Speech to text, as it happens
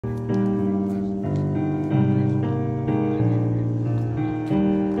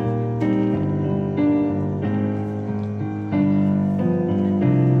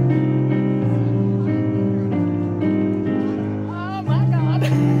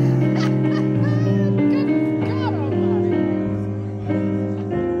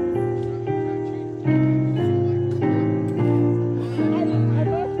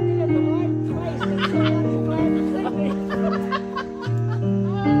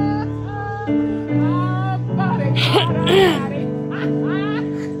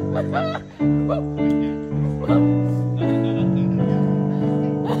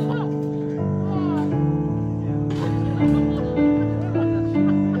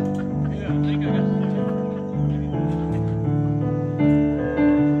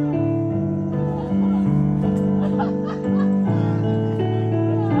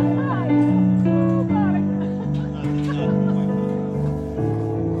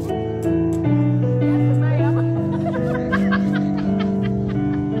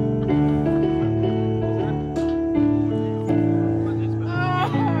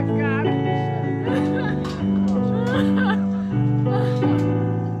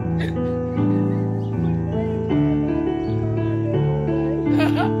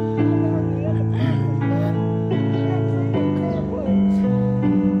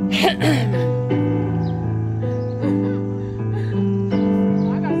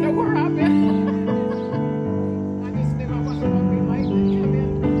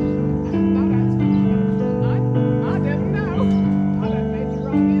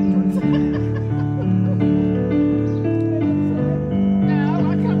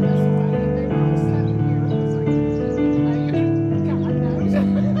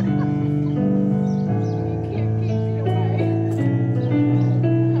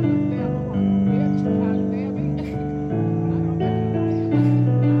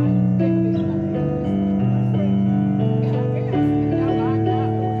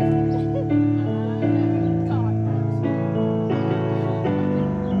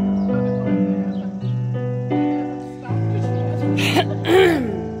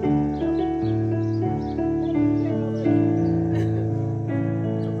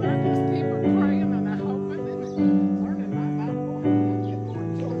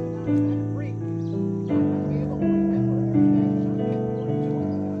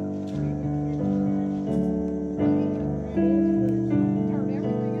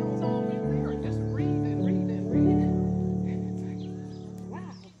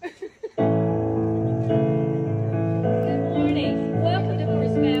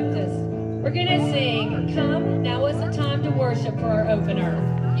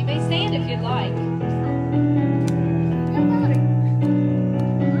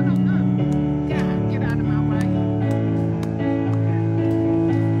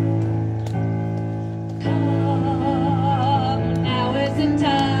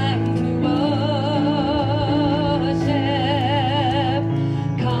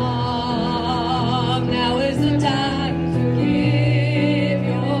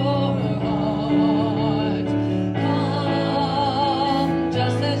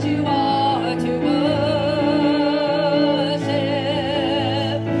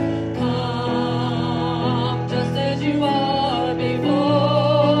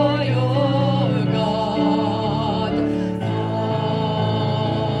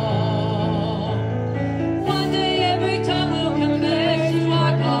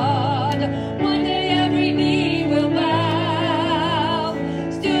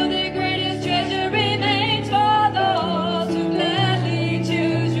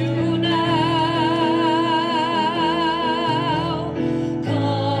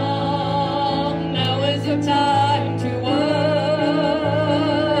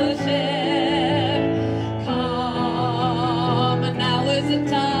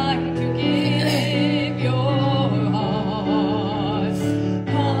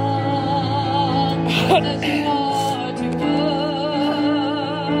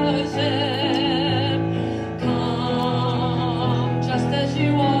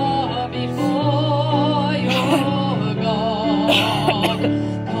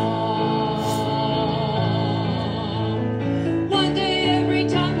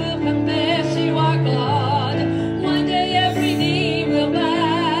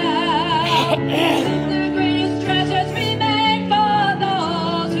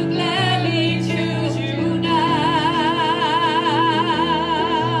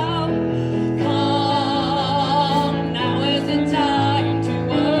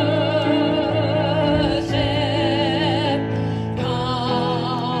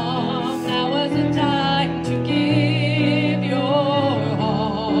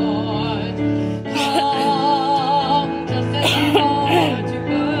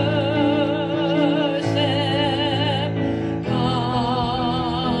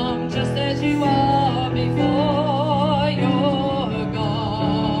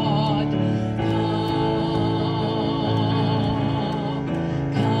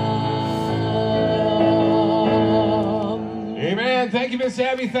Thank you, Miss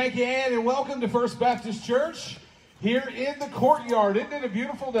Abby. Thank you, Ann. And welcome to First Baptist Church here in the courtyard. Isn't it a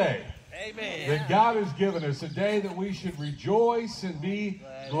beautiful day? Amen. That God has given us, a day that we should rejoice and be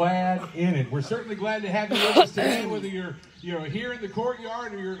glad in it. We're certainly glad to have you with us today, whether you're here in the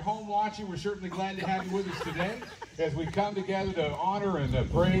courtyard or you're at home watching. We're certainly glad to have you with us today as we come together to honor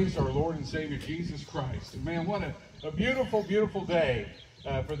and praise our Lord and Savior Jesus Christ. And man, what a beautiful, beautiful day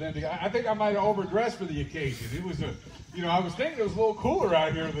for them to. I think I might have overdressed for the occasion. It was I was thinking it was a little cooler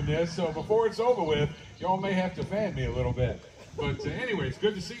out here than this. So before it's over with, y'all may have to fan me a little bit. But anyway, it's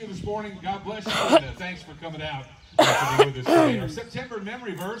good to see you this morning. God bless you, and thanks for coming out to be with us today. Our September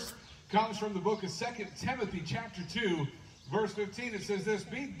memory verse comes from the book of 2 Timothy chapter 2, verse 15. It says this: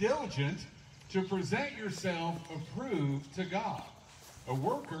 be diligent to present yourself approved to God, a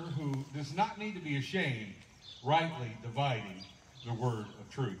worker who does not need to be ashamed, rightly dividing the word of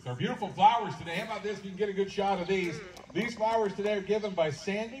truth. Our beautiful flowers today. How about this? You can get a good shot of these. These flowers today are given by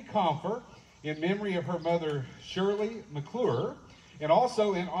Sandy Comfer in memory of her mother, Shirley McClure, and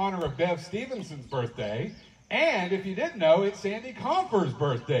also in honor of Bev Stevenson's birthday. And if you didn't know, it's Sandy Comfer's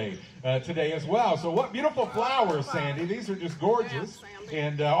birthday today as well. So what beautiful flowers, Sandy. These are just gorgeous.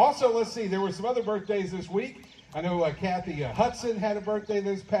 And also, let's see, there were some other birthdays this week. I know Kathy Hudson had a birthday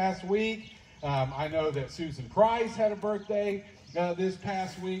this past week. I know that Susan Price had a birthday this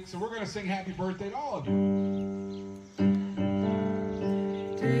past week. So we're going to sing happy birthday to all of you.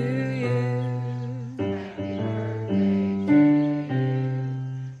 To you.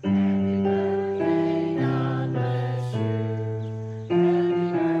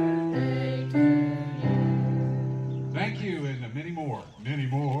 Many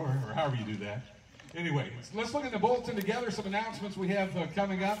more, or however you do that. Anyway, let's look at the bulletin bulletin together some announcements we have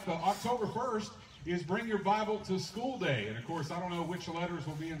coming up. October 1st is Bring Your Bible to School Day. And, of course, I don't know which letters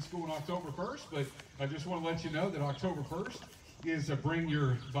will be in school on October 1st, but I just want to let you know that October 1st is Bring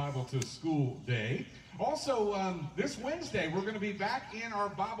Your Bible to School Day. Also, this Wednesday, we're going to be back in our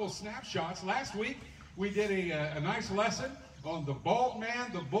Bible snapshots. Last week, we did a nice lesson on the bald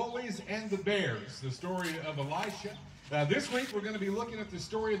man, the bullies, and the bears, the story of Elisha. This week, we're going to be looking at the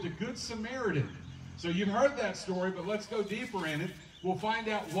story of the Good Samaritan. So you've heard that story, but let's go deeper in it. We'll find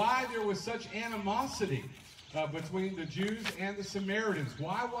out why there was such animosity between the Jews and the Samaritans.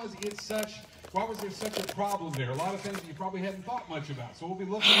 Why was there such a problem there? A lot of things that you probably hadn't thought much about. So we'll be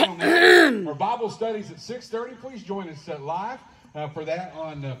looking on that. Our Bible studies at 6:30. Please join us live for that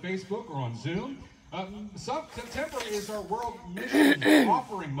on Facebook or on Zoom. September is our World Mission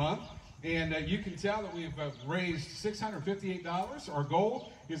Offering Month. And you can tell that we've raised $658. Our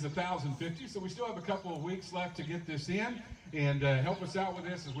goal is $1,050. So we still have a couple of weeks left to get this in. And help us out with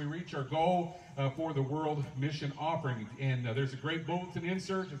this as we reach our goal for the World Mission Offering. And there's a great bulletin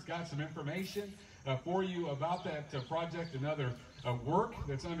insert. It's got some information for you about that project and other work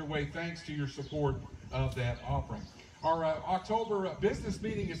that's underway thanks to your support of that offering. Our October business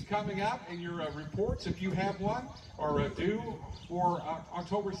meeting is coming up, and your reports, if you have one, are due for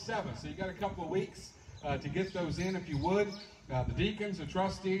October 7th. So you got a couple of weeks to get those in, if you would. The deacons, the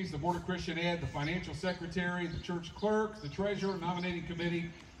trustees, the Board of Christian Ed, the financial secretary, the church clerk, the treasurer, nominating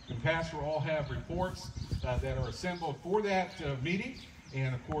committee, and pastor all have reports that are assembled for that meeting.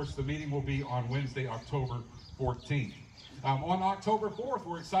 And, of course, the meeting will be on Wednesday, October 14th. On October 4th,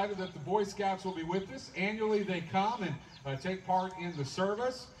 we're excited that the Boy Scouts will be with us. Annually, they come and take part in the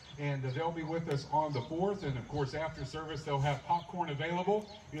service, and they'll be with us on the 4th. And, of course, after service, they'll have popcorn available.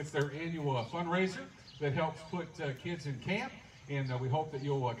 It's their annual fundraiser that helps put kids in camp, and we hope that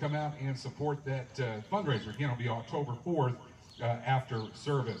you'll come out and support that fundraiser. Again, it'll be October 4th after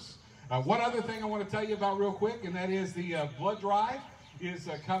service. One other thing I want to tell you about real quick, and that is the blood drive is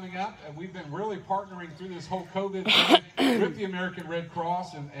coming up. We've been really partnering through this whole COVID thing with the American Red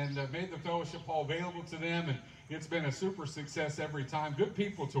Cross and made the fellowship hall available to them, and it's been a super success every time. Good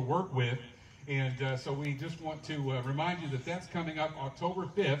people to work with, and so we just want to remind you that that's coming up October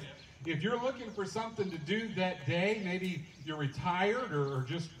 5th. If you're looking for something to do that day, maybe you're retired or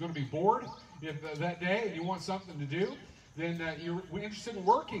just going to be bored that day and you want something to do, then you're interested in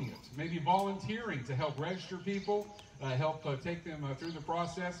working it, maybe volunteering to help register people, help take them through the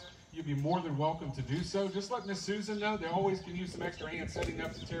process, you'd be more than welcome to do so. Just let Miss Susan know. They always can use some extra hands setting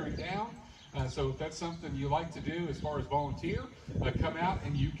up and tearing down. So if that's something you like to do as far as volunteer, come out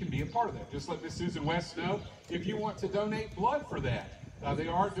and you can be a part of that. Just let Miss Susan West know if you want to donate blood for that. They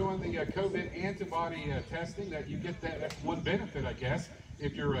are doing the COVID antibody testing. That you get that's one benefit, I guess,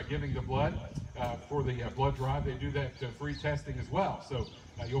 if you're giving the blood for the blood drive. They do that free testing as well. So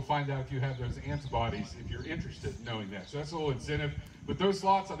you'll find out if you have those antibodies if you're interested in knowing that. So that's a little incentive. But those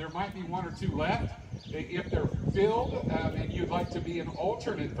slots, there might be one or two left. If they're filled and you'd like to be an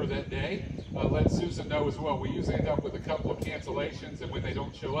alternate for that day, let Susan know as well. We usually end up with a couple of cancellations, and when they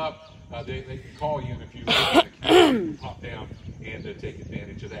don't show up, they can call you in a few minutes and pop down and take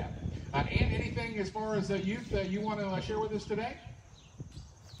advantage of that. And anything as far as youth you want to share with us today?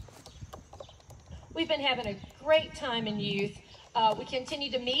 We've been having a great time in youth. We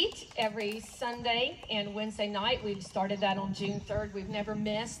continue to meet every Sunday and Wednesday night. We've started that on June 3rd. We've never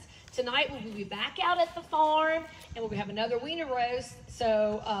missed. Tonight we'll be back out at the farm, and we'll have another wiener roast.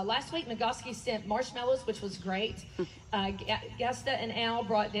 So last week Nagoski sent marshmallows, which was great. Gusta and Al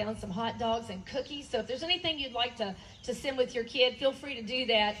brought down some hot dogs and cookies. So if there's anything you'd like to send with your kid, feel free to do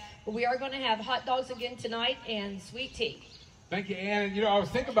that. But we are going to have hot dogs again tonight and sweet tea. Thank you, Ann. And, I was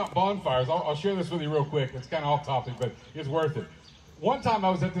thinking about bonfires. I'll share this with you real quick. It's kind of off topic, but it's worth it. One time I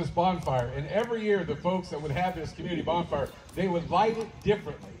was at this bonfire, and every year the folks that would have this community bonfire, they would light it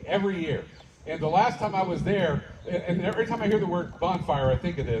differently every year. And the last time I was there, and every time I hear the word bonfire, I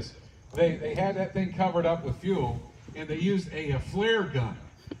think of this. They had that thing covered up with fuel, and they used a flare gun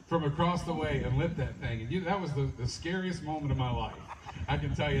from across the way and lit that thing. And that was the scariest moment of my life. I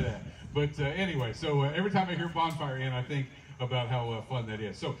can tell you that. But anyway, so every time I hear bonfire, Ann, I think about how fun that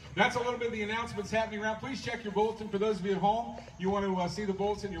is. So that's a little bit of the announcements happening around. Please check your bulletin. For those of you at home, you want to see the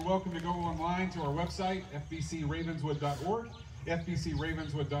bulletin, you're welcome to go online to our website, fbcravenswood.org.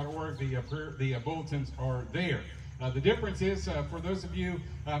 fbcravenswood.org. The bulletins are there. The difference is, for those of you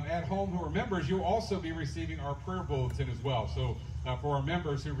at home who are members, you'll also be receiving our prayer bulletin as well. So for our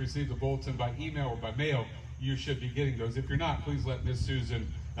members who receive the bulletin by email or by mail, you should be getting those. If you're not, please let Miss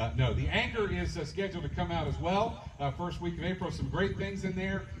Susan No, the Anchor is scheduled to come out as well. First week of April, some great things in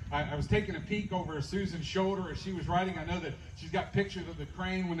there. I was taking a peek over Susan's shoulder as she was writing. I know that she's got pictures of the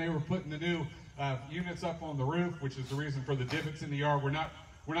crane when they were putting the new units up on the roof, which is the reason for the divots in the yard. We're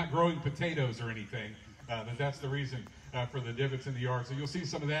not growing potatoes or anything, but that's the reason for the divots in the yard. So you'll see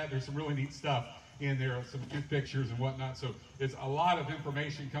some of that. There's some really neat stuff in there, some good pictures and whatnot. So it's a lot of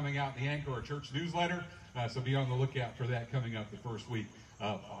information coming out in the Anchor, our church newsletter. So be on the lookout for that coming up the first week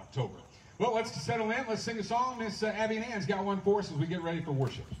of October. Well, let's settle in. Let's sing a song. Miss Abby and Ann's got one for us as we get ready for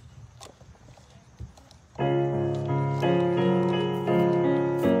worship.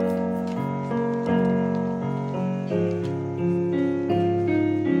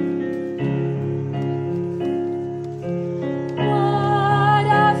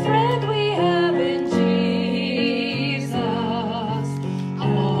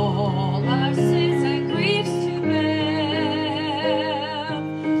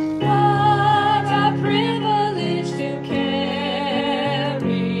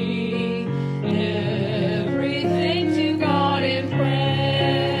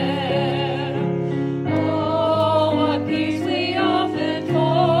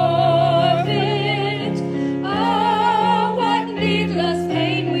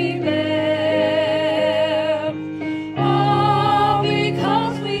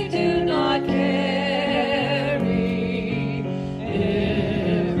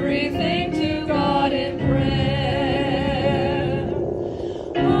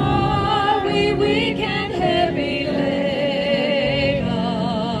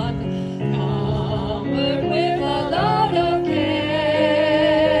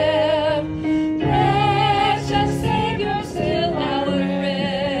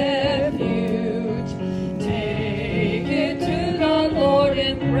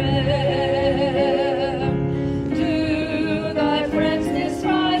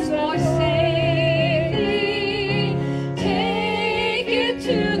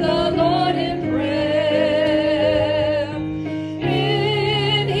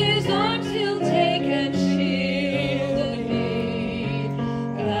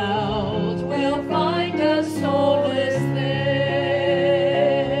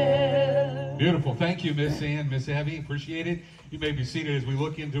 Thank you, Miss Ann, Miss Abby. Appreciate it. You may be seated as we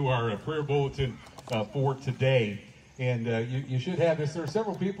look into our prayer bulletin for today. And you should have this. There are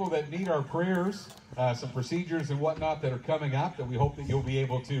several people that need our prayers, some procedures and whatnot that are coming up that we hope that you'll be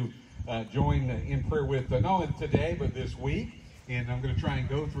able to join in prayer with not only today, but this week. And I'm going to try and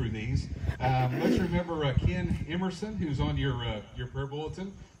go through these. Let's remember Ken Emerson, who's on your prayer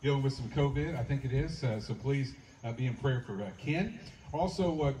bulletin, dealing with some COVID, I think it is. So please be in prayer for Ken.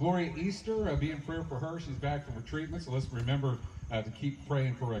 Also, Gloria Easter, be in prayer for her. She's back from her treatment, so let's remember to keep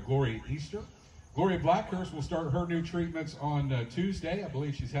praying for Gloria Easter. Gloria Blackhurst will start her new treatments on Tuesday. I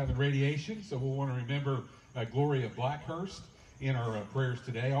believe she's having radiation, so we'll want to remember Gloria Blackhurst in our prayers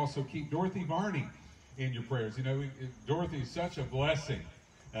today. Also, keep Dorothy Varney in your prayers. You know, Dorothy is such a blessing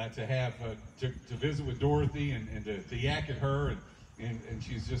to have to visit with Dorothy and to yak at her, and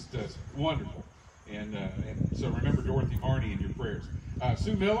she's just wonderful. And so remember Dorothy Varney in your prayers.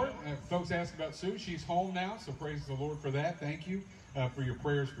 Sue Miller, folks ask about Sue. She's home now, so praise the Lord for that. Thank you for your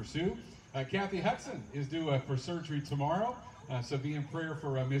prayers for Sue. Kathy Hudson is due for surgery tomorrow, so be in prayer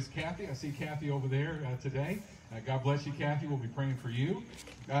for Miss Kathy. I see Kathy over there today. God bless you, Kathy. We'll be praying for you.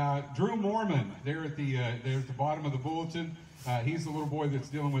 Drew Mormon, there at the bottom of the bulletin. He's the little boy that's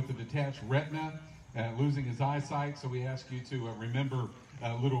dealing with the detached retina, losing his eyesight, so we ask you to remember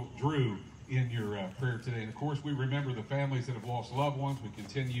little Drew in your prayer today. And of course, we remember the families that have lost loved ones. We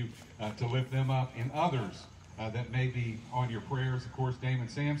continue to lift them up, and others that may be on your prayers. Of course, Damon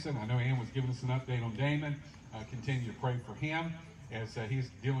Sampson. I know Ann was giving us an update on Damon. Continue to pray for him as he's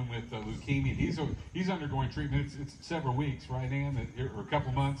dealing with leukemia. He's undergoing treatment. It's several weeks, right, Ann? Or a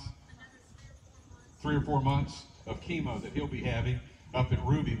couple months? 3 or 4 months of chemo that he'll be having up at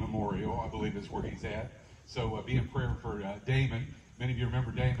Ruby Memorial, I believe is where he's at. So be in prayer for Damon. Many of you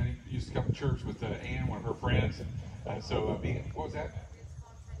remember Damon. He used to come to church with Ann, one of her friends. What was that?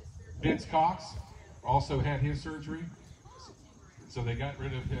 Vince Cox also had his surgery. So they got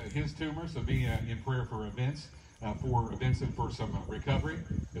rid of his tumor. So be in prayer for Vince and for some recovery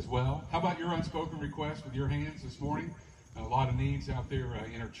as well. How about your unspoken request with your hands this morning? A lot of needs out there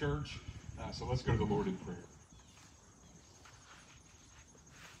in our church. So let's go to the Lord in prayer.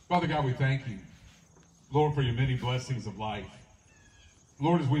 Father God, we thank you, Lord, for your many blessings of life.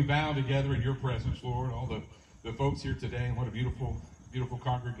 Lord, as we bow together in your presence, Lord, all the folks here today, what a beautiful, beautiful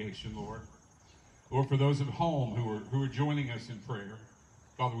congregation, Lord. Lord, for those at home who are joining us in prayer,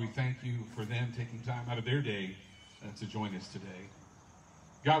 Father, we thank you for them taking time out of their day to join us today.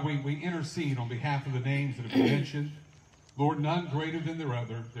 God, we intercede on behalf of the names that have been mentioned. Lord, none greater than their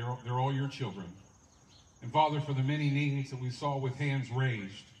other. They're all your children. And Father, for the many needs that we saw with hands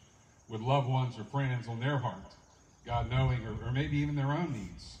raised, with loved ones or friends on their heart, God, knowing, or maybe even their own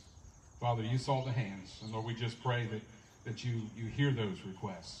needs. Father, you saw the hands. And Lord, we just pray that you hear those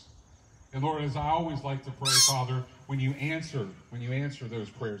requests. And Lord, as I always like to pray, Father, when you answer those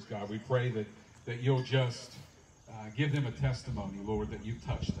prayers, God, we pray that you'll just give them a testimony, Lord, that you've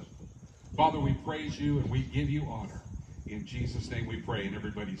touched them. Father, we praise you and we give you honor. In Jesus' name we pray, and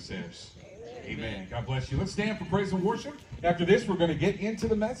everybody says, amen. God bless you. Let's stand for praise and worship. After this, we're going to get into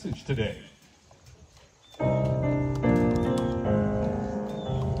the message today.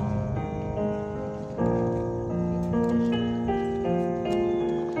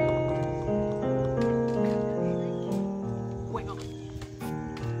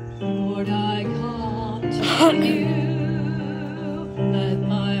 Lord, I come to you. Let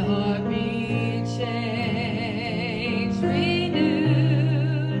my heart be changed,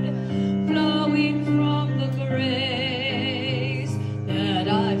 renewed, flowing from the grace that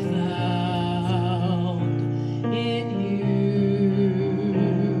I found in you.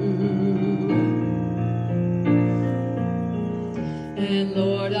 And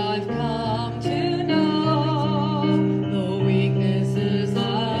Lord, I've come to know the weaknesses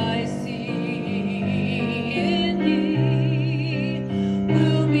I see in me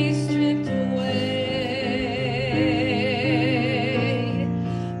will be stripped away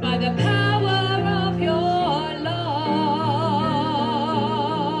by the power of your love.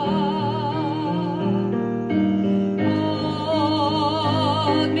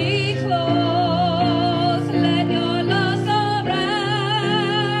 Hold me close, let your love surround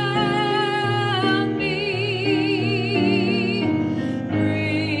me.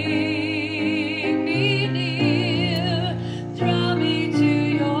 Bring me near, draw me to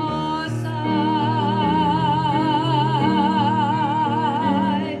your side.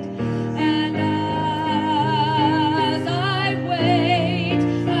 And as I wait,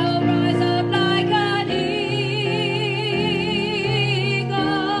 I'll rise up like an eagle,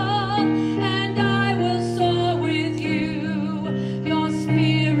 and I will soar with you. Your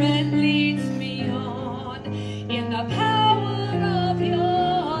spirit leads me on in the power of your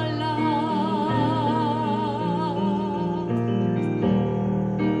love.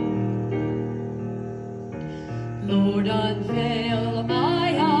 Lord, unveil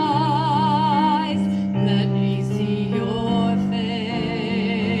my eyes, let me see your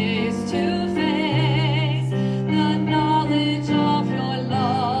face to face, the knowledge of your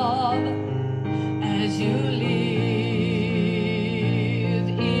love as you live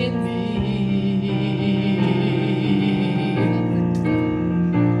in me.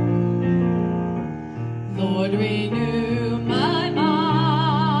 Lord, renew my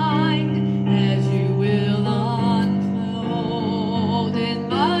mind as you will unfold in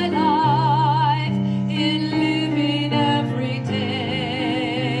my life, in living every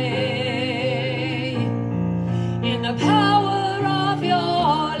day, in the power of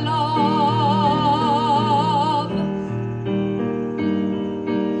your love.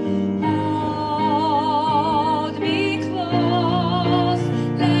 Hold me close,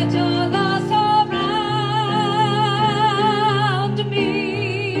 let your love surround me.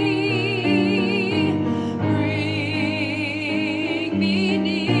 Bring me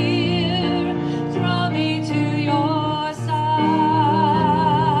near, draw me to your side.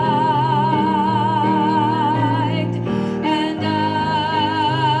 And as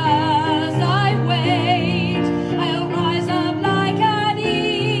I wait, I'll rise up like an eagle,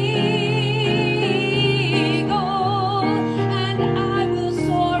 and I will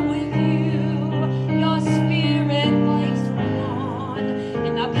soar with you. Your spirit lights me on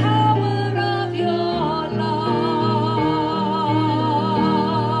in the power of your love.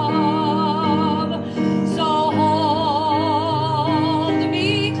 So hold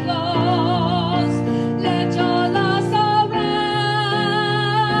me close, let your love surround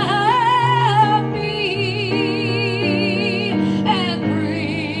me, and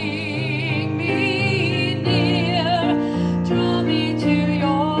bring me near, draw me to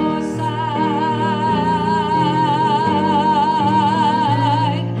your side.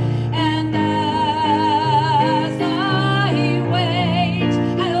 And as I wait,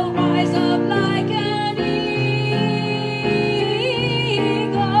 I'll rise up like an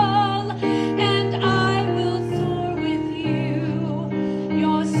eagle, and I will soar with you.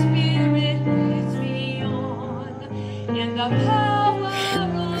 Your spirit leads me on in the power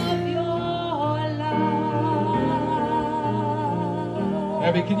of your love.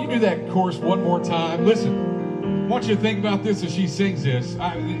 Abby, can you do that chorus one more time? Listen, want you to think about this as she sings this.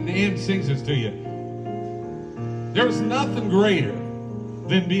 Ann sings this to you. There's nothing greater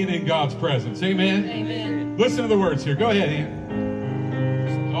than being in God's presence. Amen? Amen. Listen to the words here. Go ahead,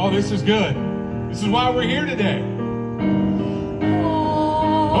 Ann. Oh, this is good. This is why we're here today.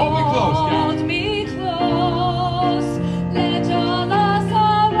 Hold me close, guys. Hold me close. Let your love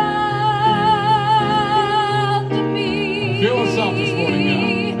surround me. Feel us up this morning,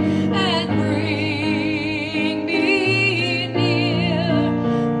 God. And bring me near.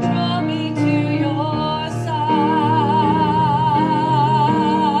 Draw me to your side.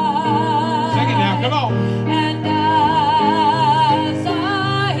 Sing it now. Come on. And as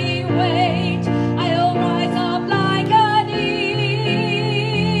I wait, I'll rise up like an eagle,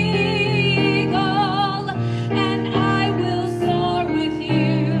 and I will soar with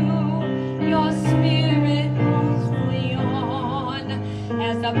you. Your spirit pulls me on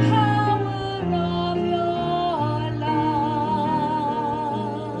as the power of your love.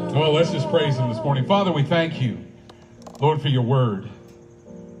 Well, let's just praise him this morning. Father, we thank you, Lord, for your word.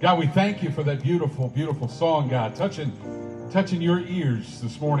 God, we thank you for that beautiful, beautiful song, God, touching your ears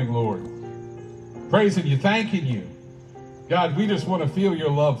this morning, Lord. Praising you, thanking you. God, we just want to feel your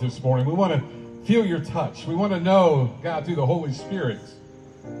love this morning. We want to feel your touch. We want to know, God, through the Holy Spirit,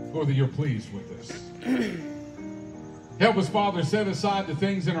 Lord, that you're pleased with us. Help us, Father, set aside the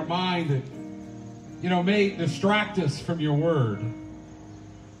things in our mind that, may distract us from your word.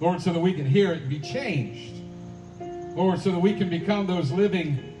 Lord, so that we can hear it and be changed. Lord, so that we can become those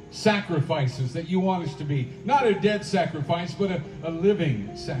living sacrifices that you want us to be. Not a dead sacrifice, but a living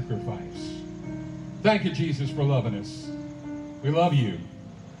sacrifice. Thank you, Jesus, for loving us. We love you.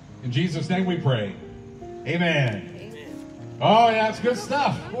 In Jesus' name we pray. Amen. Oh, yeah, it's good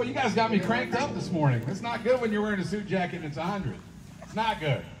stuff. Boy, you guys got me cranked up this morning. It's not good when you're wearing a suit jacket and it's 100. It's not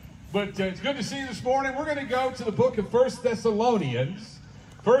good. But it's good to see you this morning. We're going to go to the book of 1 Thessalonians.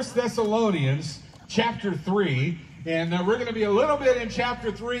 1 Thessalonians chapter 3. And we're going to be a little bit in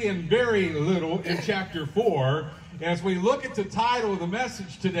chapter 3 and very little in chapter 4 as we look at the title of the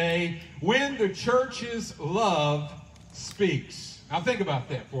message today, When the Church's Love Speaks. Now think about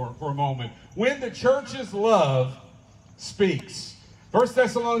that for a moment. When the church's love speaks. 1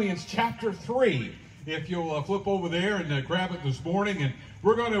 Thessalonians chapter 3. If you'll flip over there and grab it this morning. And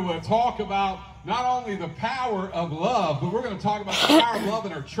we're going to talk about not only the power of love, but we're going to talk about the power of love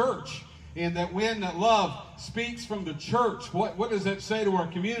in our church. And that when love speaks from the church, what does it say to our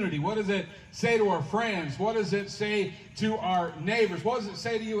community? What does it say to our friends? What does it say to our neighbors? What does it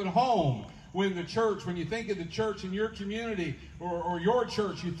say to you at home when you think of the church in your community or your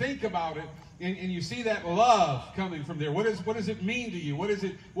church, you think about it and you see that love coming from there? What does it mean to you? What is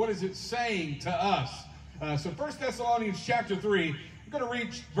it saying to us? So 1 Thessalonians chapter 3, I'm going to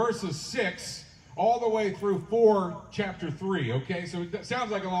read verses 6 all the way through chapter 3, okay? So it sounds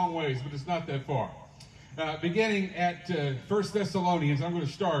like a long ways, but it's not that far. Beginning at 1 Thessalonians, I'm going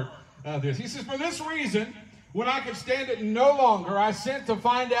to start this. He says, "For this reason, when I could stand it no longer, I sent to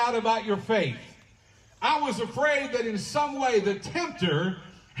find out about your faith. I was afraid that in some way the tempter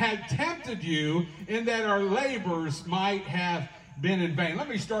had tempted you and that our labors might have been in vain." Let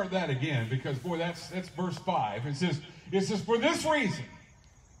me start that again because, boy, that's verse 5. It says, "For this reason,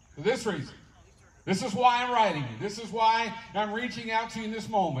 this is why I'm writing you. This is why I'm reaching out to you in this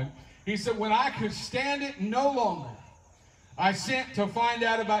moment." He said, "When I could stand it no longer, I sent to find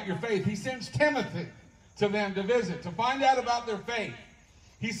out about your faith." He sends Timothy to them to visit, to find out about their faith.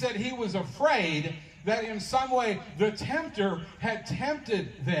 He said he was afraid that in some way the tempter had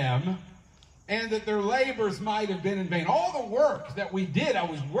tempted them and that their labors might have been in vain. All the work that we did, I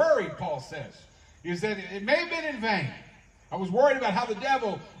was worried, Paul says, is that it may have been in vain. I was worried about how the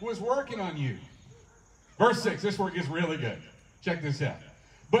devil was working on you. Verse 6, this is where it gets really good. Check this out.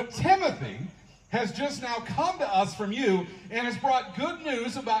 "But Timothy has just now come to us from you and has brought good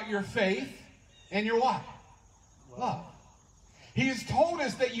news about your faith and your what? Love. He has told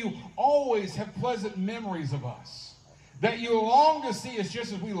us that you always have pleasant memories of us, that you long to see us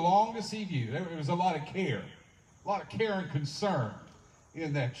just as we long to see you." There was a lot of care and concern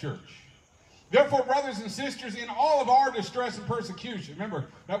in that church. "Therefore, brothers and sisters, in all of our distress and persecution," remember,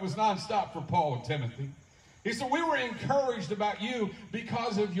 that was nonstop for Paul and Timothy. He said, "we were encouraged about you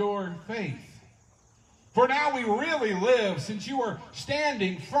because of your faith. For now we really live since you are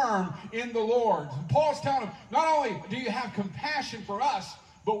standing firm in the Lord." Paul's telling them, not only do you have compassion for us,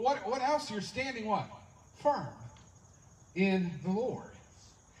 but what else? You're standing what? Firm in the Lord.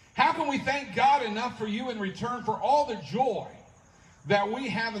 "How can we thank God enough for you in return for all the joy that we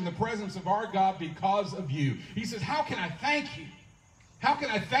have in the presence of our God because of you?" He says, how can I thank you? How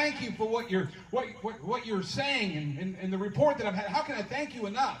can I thank you for what you're saying and the report that I've had? How can I thank you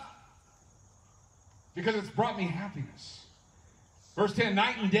enough? Because it's brought me happiness. Verse 10,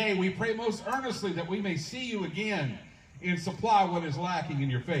 night and day we pray most earnestly that we may see you again and supply what is lacking in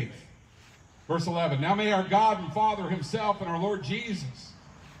your faith. Verse 11, now may our God and Father himself and our Lord Jesus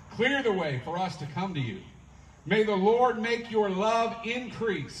clear the way for us to come to you. May the Lord make your love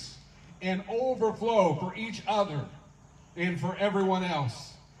increase and overflow for each other and for everyone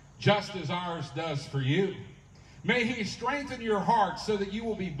else, just as ours does for you. May he strengthen your hearts so that you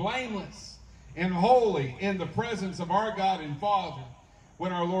will be blameless and holy in the presence of our God and Father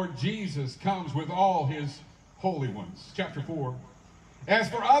when our Lord Jesus comes with all his holy ones. Chapter 4. As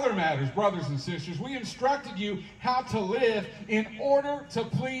for other matters, brothers and sisters, we instructed you how to live in order to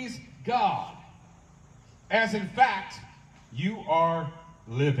please God, as in fact you are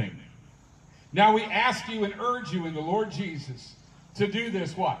living. Now we ask you and urge you in the Lord Jesus to do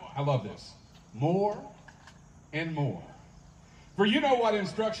this, what? I love this. More and more. For you know what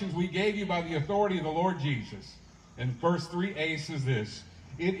instructions we gave you by the authority of the Lord Jesus. And verse 3a says this,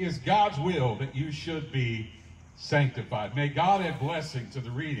 it is God's will that you should be sanctified. May God add blessing to the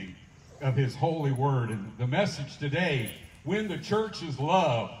reading of his holy word. And the message today, when the church's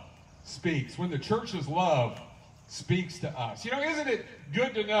love speaks. When the church's love speaks to us. You know, isn't it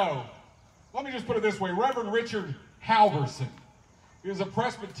good to know? Let me just put it this way. Reverend Richard Halverson, he was a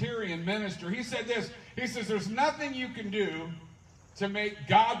Presbyterian minister. He said this. He says, there's nothing you can do to make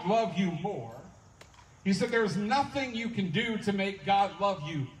God love you more. He said, there's nothing you can do to make God love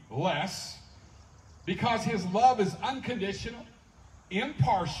you less, because his love is unconditional,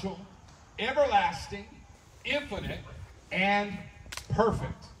 impartial, everlasting, infinite, and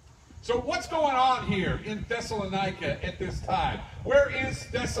perfect. So what's going on here in Thessalonica at this time? Where is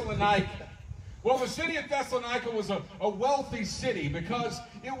Thessalonica? Well, the city of Thessalonica was a wealthy city because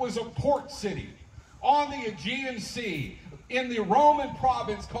it was a port city on the Aegean Sea in the Roman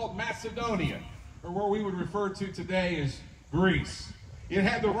province called Macedonia, or what we would refer to today as Greece. It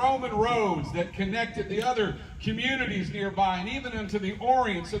had the Roman roads that connected the other communities nearby and even into the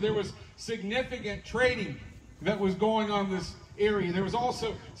Orient, so there was significant trading that was going on in this area. There was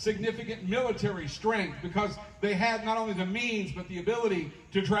also significant military strength because they had not only the means but the ability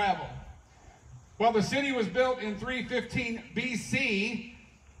to travel. Well, the city was built in 315 BC.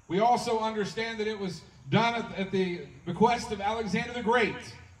 We also understand that it was done at the bequest of Alexander the Great.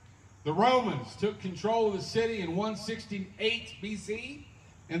 The Romans took control of the city in 168 BC,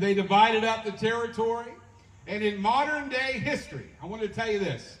 and they divided up the territory. And in modern day history, I want to tell you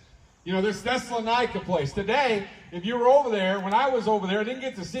this. You know, this Thessalonica place. Today, if you were over there, when I was over there, I didn't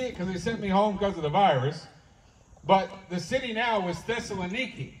get to see it because they sent me home because of the virus. But the city now is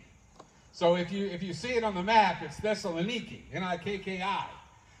Thessaloniki. So if you see it on the map, it's Thessaloniki, N-I-K-K-I,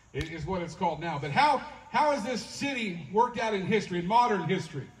 is what it's called now. But how has this city worked out in history, in modern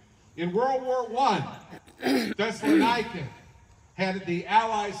history? In World War I, Thessalonica had the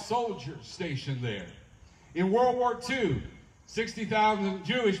Allied soldiers stationed there. In World War II, 60,000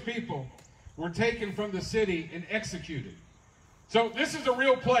 Jewish people were taken from the city and executed. So this is a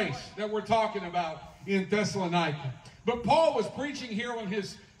real place that we're talking about in Thessalonica. But Paul was preaching here on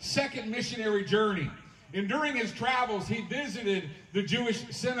his second missionary journey. And during his travels, he visited the Jewish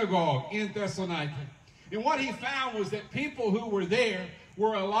synagogue in Thessalonica. And what he found was that people who were there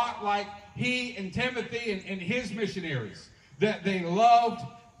were a lot like he and Timothy and his missionaries. That they loved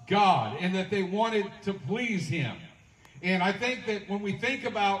God and that they wanted to please him. And I think that when we think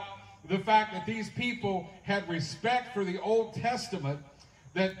about the fact that these people had respect for the Old Testament,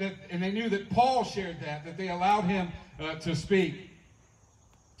 and they knew that Paul shared that they allowed him to speak.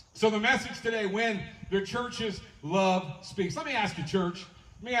 So the message today, when the church's love speaks. Let me ask you, church.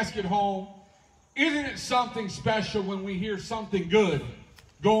 Let me ask you at home. Isn't it something special when we hear something good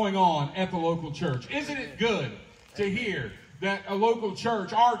going on at the local church? Isn't it good to hear that a local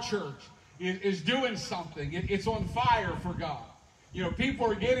church, our church, is doing something? It's on fire for God. You know, people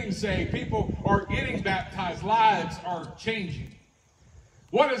are getting saved. People are getting baptized. Lives are changing.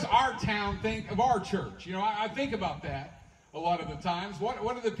 What does our town think of our church? You know, I think about that a lot of the times. What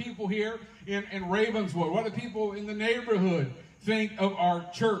do the people here in Ravenswood, what do people in the neighborhood think of our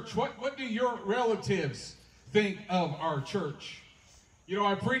church? What do your relatives think of our church? You know,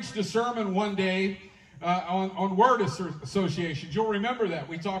 I preached a sermon one day on word associations. You'll remember that.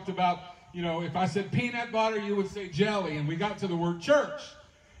 We talked about, you know, if I said peanut butter, you would say jelly, and we got to the word church.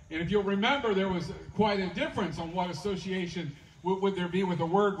 And if you'll remember, there was quite a difference on what association would there be with a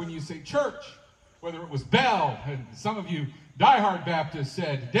word when you say church, whether it was bell, and some of you diehard Baptists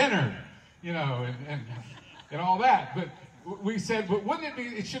said dinner, you know, and all that. But we said, but wouldn't it be,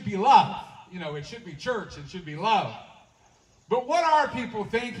 it should be love. You know, it should be church, it should be love. But what are people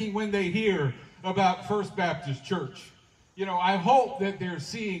thinking when they hear about First Baptist Church? You know, I hope that they're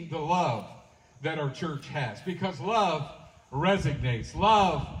seeing the love that our church has, because love resonates.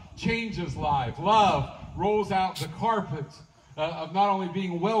 Love changes lives. Love rolls out the carpet of not only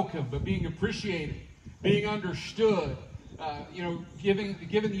being welcome, but being appreciated, being understood, you know, giving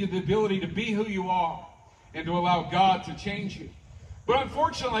you the ability to be who you are and to allow God to change you. But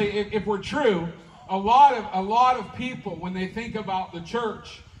unfortunately, if we're true, a lot of people, when they think about the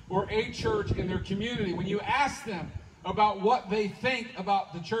church or a church in their community, when you ask them about what they think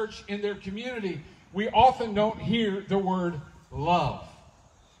about the church in their community, we often don't hear the word love.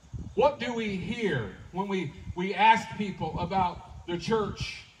 What do we hear when we ask people about the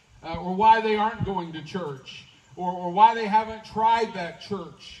church or why they aren't going to church or why they haven't tried that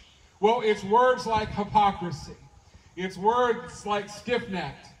church? Well, it's words like hypocrisy. It's words like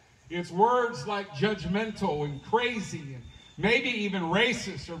stiff-necked. It's words like judgmental and crazy and maybe even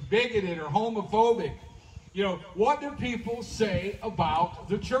racist or bigoted or homophobic. You know, what do people say about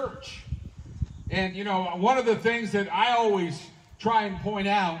the church? And, you know, one of the things that I always try and point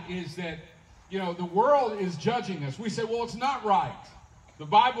out is that, you know, the world is judging us. We say, well, it's not right. The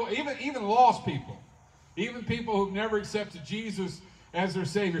Bible, even lost people, even people who've never accepted Jesus as their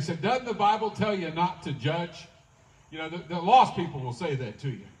Savior, said, doesn't the Bible tell you not to judge? You know, the lost people will say that to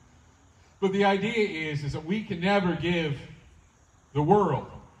you. But the idea is that we can never give the world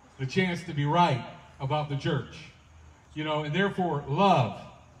the chance to be right about the church. You know, and therefore love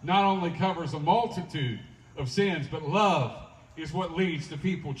not only covers a multitude of sins, but love is what leads to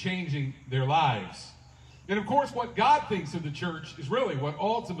people changing their lives. And of course, what God thinks of the church is really what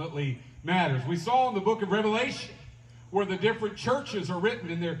ultimately matters. We saw in the book of Revelation where the different churches are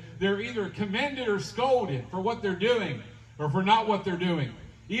written, and they're either commended or scolded for what they're doing or for not what they're doing.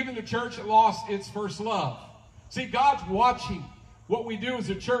 Even the church that lost its first love. See, God's watching what we do as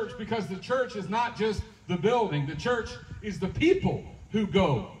a church, because the church is not just the building. The church is the people who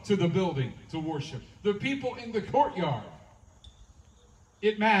go to the building to worship. The people in the courtyard.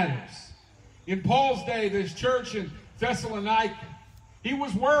 It matters. In Paul's day, this church in Thessalonica, he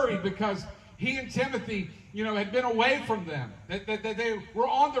was worried because he and Timothy, you know, had been away from them. That they were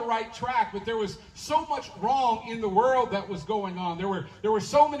on the right track, but there was so much wrong in the world that was going on. There were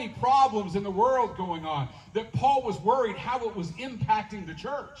so many problems in the world going on that Paul was worried how it was impacting the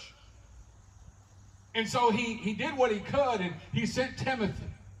church. And so he did what he could, and he sent Timothy.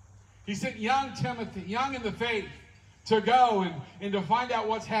 He sent young Timothy, young in the faith, to go and to find out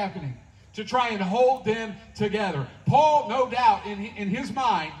what's happening, to try and hold them together. Paul, no doubt, in his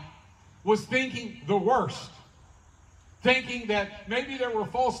mind, was thinking the worst. Thinking that maybe there were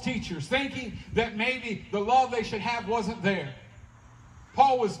false teachers. Thinking that maybe the love they should have wasn't there.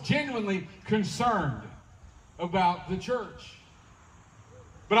 Paul was genuinely concerned about the church.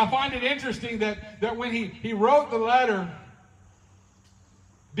 But I find it interesting that when he wrote the letter,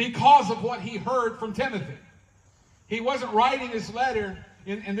 because of what he heard from Timothy, he wasn't writing this letter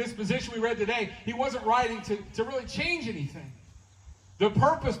in this position we read today. He wasn't writing to really change anything. The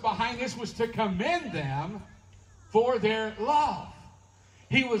purpose behind this was to commend them for their love.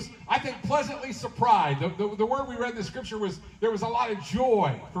 He was, I think, pleasantly surprised. The word we read in the scripture was, there was a lot of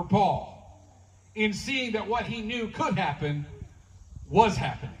joy for Paul in seeing that what he knew could happen was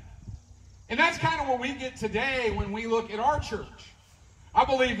happening. And that's kind of where we get today when we look at our church. I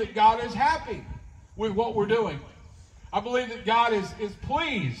believe that God is happy with what we're doing. I believe that God is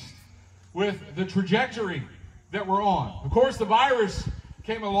pleased with the trajectory that we're on. Of course, the virus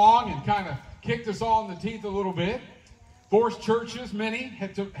came along and kind of kicked us all in the teeth a little bit. Forced churches, many,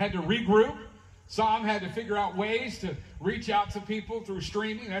 had to regroup. Some had to figure out ways to reach out to people through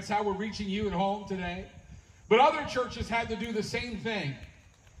streaming. That's how we're reaching you at home today. But other churches had to do the same thing.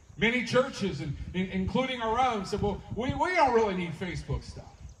 Many churches, including our own, said, well, we don't really need Facebook stuff.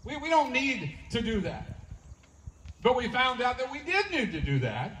 We don't need to do that. But we found out that we did need to do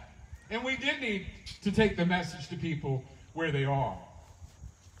that. And we did need to take the message to people where they are.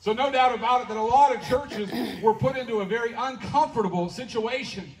 So no doubt about it that a lot of churches were put into a very uncomfortable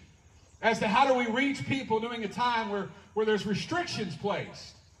situation as to how do we reach people during a time where there's restrictions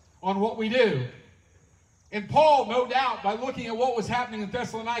placed on what we do. And Paul, no doubt, by looking at what was happening in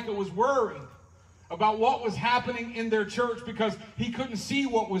Thessalonica, was worried about what was happening in their church because he couldn't see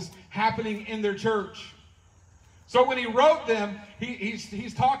what was happening in their church. So when he wrote them,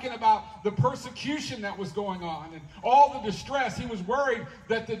 he's talking about the persecution that was going on and all the distress. He was worried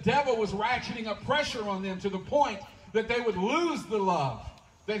that the devil was ratcheting up pressure on them to the point that they would lose the love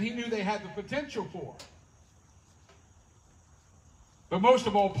that he knew they had the potential for. But most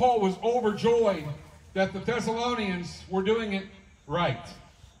of all, Paul was overjoyed that the Thessalonians were doing it right.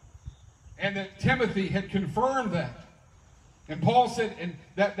 And that Timothy had confirmed that. And Paul said and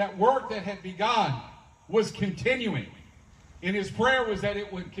that work that had begun was continuing. And his prayer was that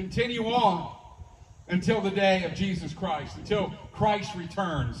it would continue on until the day of Jesus Christ, until Christ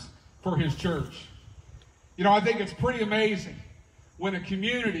returns for his church. You know, I think it's pretty amazing when a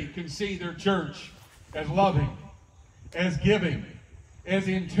community can see their church as loving, as giving, as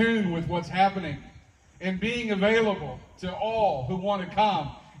in tune with what's happening, and being available to all who want to come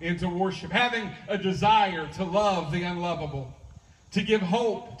into worship, having a desire to love the unlovable, to give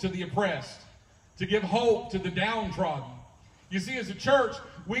hope to the oppressed, to give hope to the downtrodden. You see, as a church,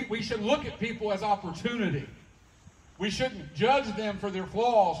 we should look at people as opportunity. We shouldn't judge them for their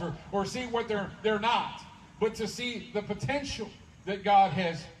flaws or see what they're not, but to see the potential that God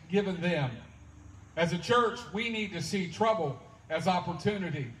has given them. As a church, we need to see trouble as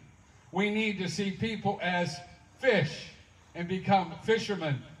opportunity. We need to see people as fish and become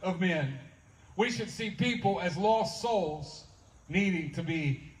fishermen of men. We should see people as lost souls needing to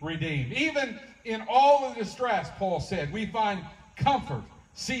be redeemed. Even in all of the distress, Paul said, we find comfort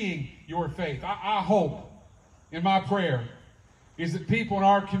seeing your faith. I hope, in my prayer, is that people in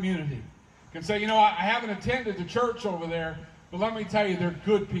our community can say, you know, I haven't attended the church over there, but let me tell you, they're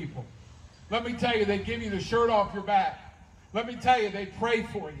good people. Let me tell you, they give you the shirt off your back. Let me tell you, they pray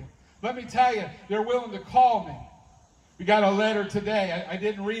for you. Let me tell you, they're willing to call me. We got a letter today. I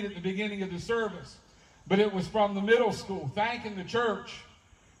didn't read it at the beginning of the service, but it was from the middle school, thanking the church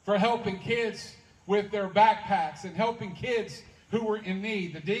for helping kids with their backpacks and helping kids who were in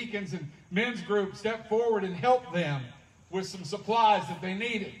need. The deacons and men's group stepped forward and helped them with some supplies that they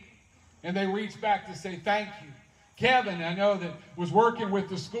needed. And they reached back to say thank you. Kevin, I know, that was working with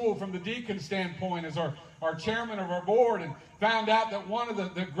the school from the deacon standpoint as our chairman of our board, and found out that one of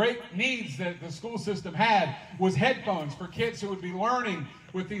the great needs that the school system had was headphones for kids who would be learning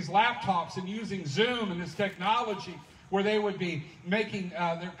with these laptops and using Zoom and this technology, where they would be making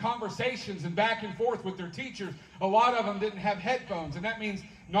their conversations and back and forth with their teachers. A lot of them didn't have headphones, and that means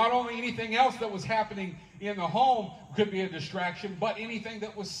not only anything else that was happening in the home could be a distraction, but anything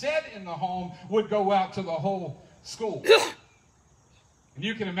that was said in the home would go out to the whole school. And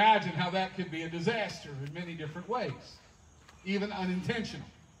you can imagine how that could be a disaster in many different ways, even unintentional,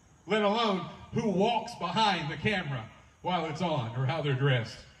 let alone who walks behind the camera while it's on, or how they're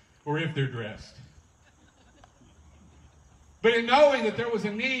dressed, or if they're dressed. But in knowing that there was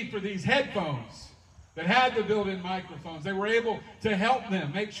a need for these headphones that had the built-in microphones, they were able to help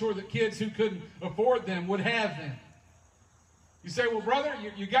them, make sure that kids who couldn't afford them would have them. You say, well, brother,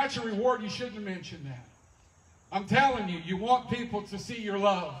 you got your reward. You shouldn't have mentioned that. I'm telling you, you want people to see your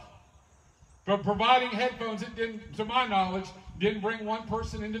love. But providing headphones, it didn't, to my knowledge, didn't bring one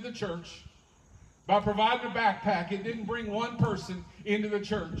person into the church. By providing a backpack, it didn't bring one person into the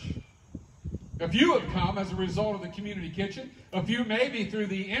church. A few have come as a result of the community kitchen. A few maybe through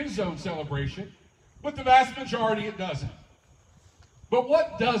the end zone celebration. But the vast majority, it doesn't. But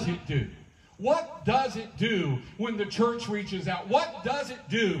what does it do? What does it do when the church reaches out? What does it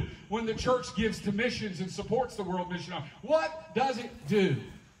do when the church gives to missions and supports the World Mission Army? What does it do?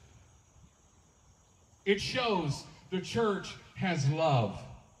 It shows the church has love.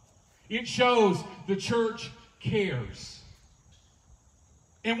 It shows the church cares.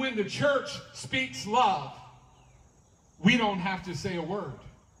 And when the church speaks love, we don't have to say a word.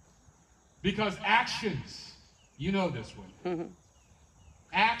 Because actions, you know this one,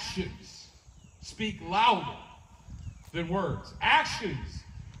 actions speak louder than words. Actions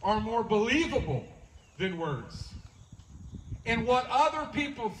are more believable than words. And what other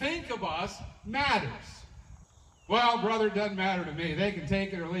people think of us matters. Well, brother, it doesn't matter to me. They can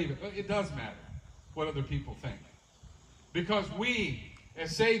take it or leave it. It does matter what other people think. Because we,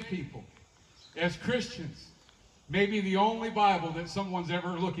 as saved people, as Christians, may be the only Bible that someone's ever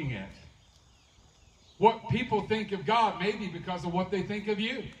looking at. What people think of God may be because of what they think of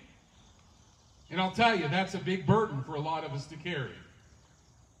you. And I'll tell you, that's a big burden for a lot of us to carry.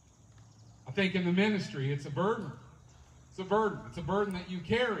 I think in the ministry, it's a burden. It's a burden. It's a burden that you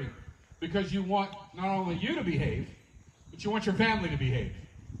carry because you want not only you to behave, but you want your family to behave.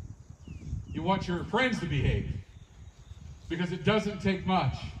 You want your friends to behave. Because it doesn't take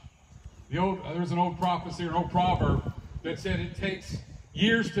much. There's an old prophecy, or an old proverb that said it takes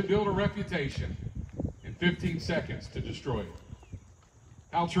years to build a reputation and 15 seconds to destroy it.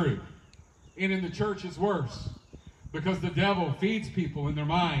 How true. And in the church it's worse, because the devil feeds people in their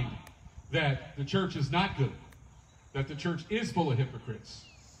mind that the church is not good, that the church is full of hypocrites.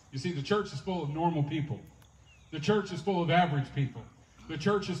 You see, the church is full of normal people. The church is full of average people. the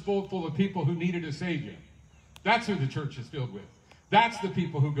church is full of people who needed a Savior. That's who the church is filled with. That's the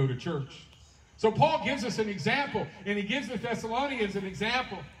people who go to church. So Paul gives us an example, and he gives the Thessalonians an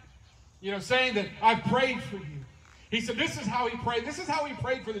example, saying that I've prayed for you. He said, this is how he prayed. This is how he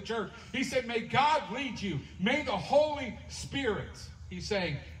prayed for the church. He said, may God lead you. May the Holy Spirit, he's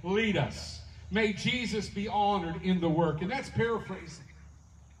saying, lead us. May Jesus be honored in the work. And that's paraphrasing.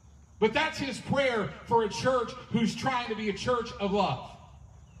 But that's his prayer for a church who's trying to be a church of love.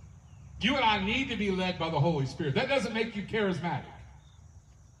 You and I need to be led by the Holy Spirit. That doesn't make you charismatic.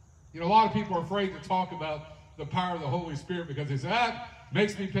 A lot of people are afraid to talk about the power of the Holy Spirit because they say, that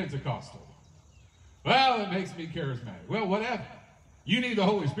makes me Pentecostal. Well, it makes me charismatic. Well, whatever. You need the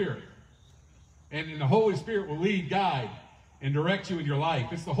Holy Spirit. And the Holy Spirit will lead, guide, and direct you in your life.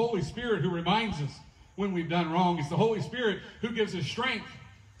 It's the Holy Spirit who reminds us when we've done wrong. It's the Holy Spirit who gives us strength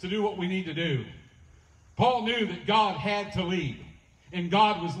to do what we need to do. Paul knew that God had to lead. And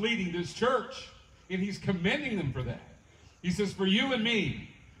God was leading this church. And he's commending them for that. He says, for you and me,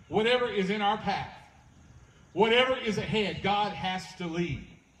 whatever is in our path, whatever is ahead, God has to lead.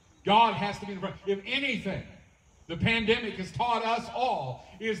 God has to be in front. If anything, the pandemic has taught us all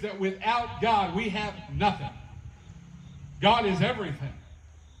is that without God, we have nothing. God is everything.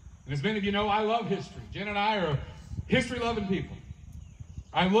 And as many of you know, I love history. Jen and I are history-loving people.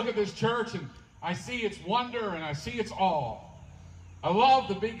 I look at this church and I see its wonder and I see its awe. I love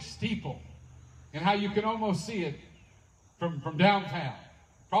the big steeple and how you can almost see it from downtown.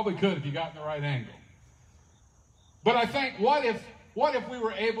 Probably could if you got in the right angle. But I think, what if we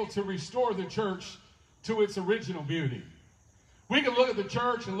were able to restore the church to its original beauty? We can look at the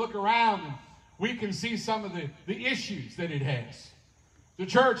church and look around and we can see some of the issues that it has. The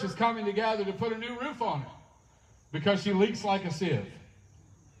church is coming together to put a new roof on it because she leaks like a sieve.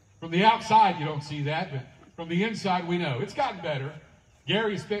 From the outside, you don't see that, but from the inside, we know. It's gotten better.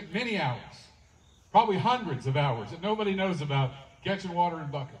 Gary spent many hours, probably hundreds of hours that nobody knows about, catching water in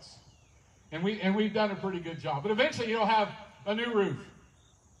buckets. And we've done a pretty good job. But eventually, you'll have a new roof.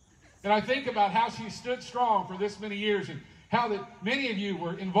 And I think about how she stood strong for this many years and how that many of you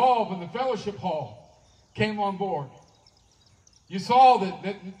were involved when the fellowship hall came on board. You saw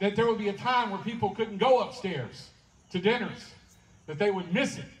that there would be a time where people couldn't go upstairs to dinners, that they would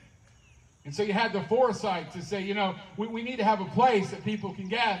miss it. And so you had the foresight to say, we need to have a place that people can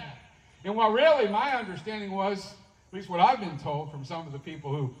gather. And while really my understanding was, at least what I've been told from some of the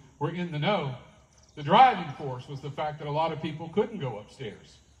people who were in the know, the driving force was the fact that a lot of people couldn't go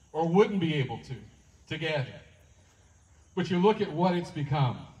upstairs or wouldn't be able to gather. But you look at what it's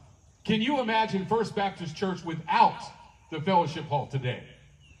become. Can you imagine First Baptist Church without the fellowship hall today?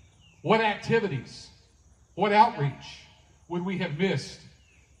 What activities, what outreach would we have missed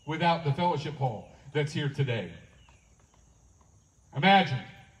without the fellowship hall that's here today? Imagine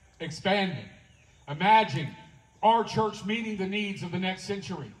expanding. Imagine our church meeting the needs of the next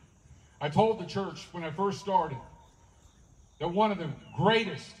century. I told the church when I first started that one of the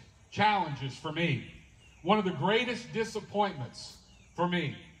greatest challenges for me, one of the greatest disappointments for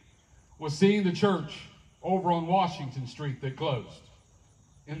me, was seeing the church over on Washington Street that closed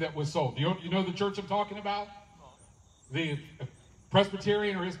and that was sold. You know the church I'm talking about? The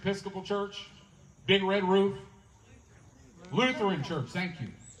Presbyterian or Episcopal church? Big red roof? Lutheran church, thank you.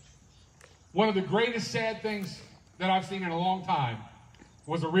 One of the greatest sad things that I've seen in a long time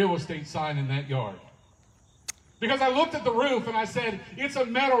was a real estate sign in that yard. Because I looked at the roof and I said, it's a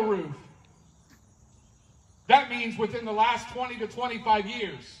metal roof. That means within the last 20 to 25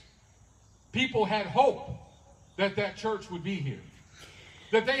 years, people had hope that that church would be here.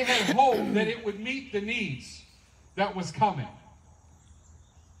 That they had hope that it would meet the needs that was coming.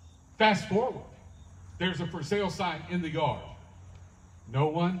 Fast forward, there's a for sale sign in the yard. No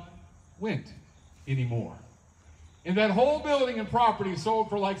one went anymore. And that whole building and property sold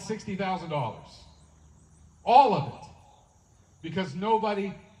for like $60,000. All of it. Because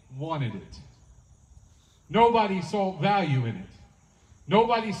nobody wanted it. Nobody saw value in it.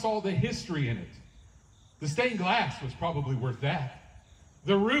 Nobody saw the history in it. The stained glass was probably worth that.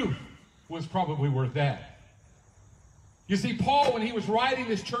 The roof was probably worth that. You see, Paul, when he was writing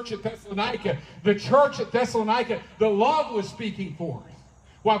this church at Thessalonica, the church at Thessalonica, the love was speaking forth.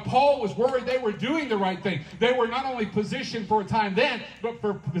 While Paul was worried they were doing the right thing, they were not only positioned for a time then, but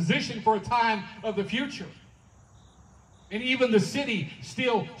for positioned for a time of the future. And even the city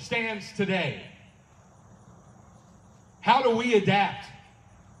still stands today. How do we adapt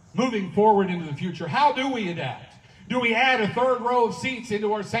moving forward into the future? How do we adapt? Do we add a third row of seats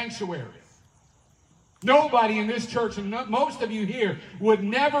into our sanctuary? Nobody in this church, and most of you here, would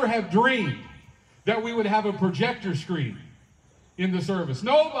never have dreamed that we would have a projector screen in the service.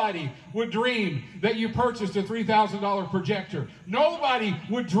 Nobody would dream that you purchased a $3,000 projector. Nobody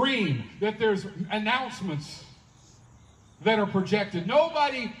would dream that there's announcements that are projected.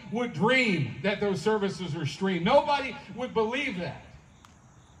 Nobody would dream that those services are streamed. Nobody would believe that.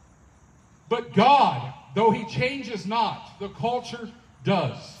 But God, though He changes not, the culture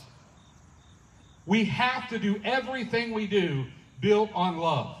does. We have to do everything we do built on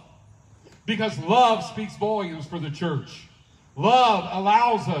love. Because love speaks volumes for the church. Love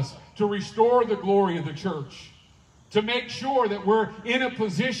allows us to restore the glory of the church, to make sure that we're in a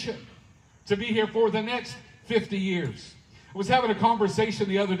position to be here for the next 50 years. I was having a conversation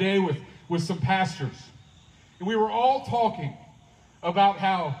the other day with some pastors, and we were all talking about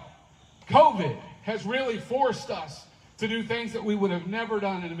how COVID has really forced us to do things that we would have never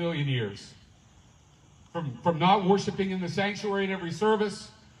done in a million years. From not worshiping in the sanctuary in every service,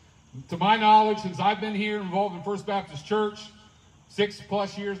 to my knowledge, since I've been here involved in First Baptist Church,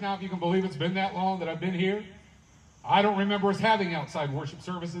 6+ years now, if you can believe it's been that long that I've been here, I don't remember us having outside worship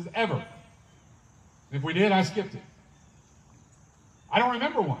services ever. And if we did, I skipped it. I don't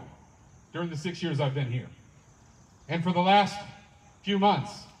remember one during the 6 years I've been here. And for the last few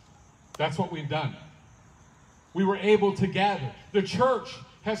months, that's what we've done. We were able to gather. The church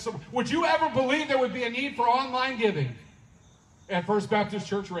has some. Would you ever believe there would be a need for online giving at First Baptist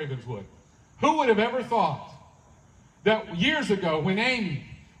Church Ravenswood? Who would have ever thought that years ago, when Amy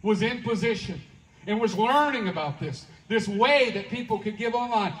was in position and was learning about this way that people could give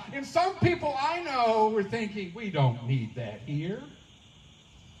online, and some people I know were thinking, we don't need that here.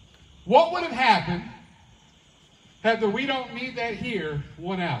 What would have happened had the "we don't need that here"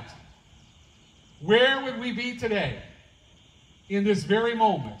 won out? Where would we be today in this very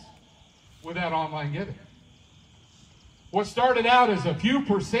moment without online giving? What started out as a few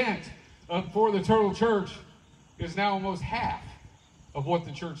percent for the total church is now almost half of what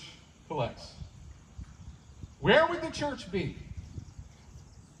the church collects. Where would the church be?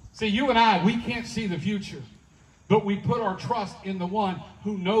 See, you and I, we can't see the future, but we put our trust in the one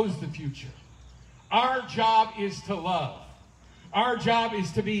who knows the future. Our job is to love. Our job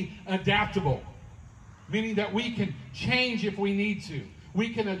is to be adaptable, meaning that we can change if we need to. We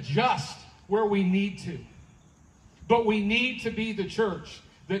can adjust where we need to. But we need to be the church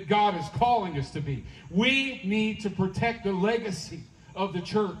that God is calling us to be. We need to protect the legacy of the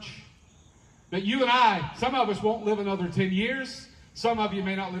church. That you and I, some of us won't live another 10 years. Some of you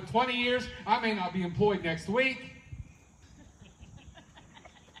may not live 20 years. I may not be employed next week.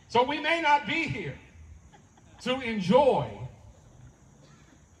 So we may not be here to enjoy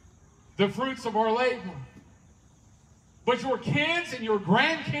the fruits of our labor. But your kids and your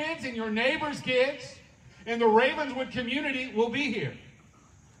grandkids and your neighbors' kids and the Ravenswood community will be here.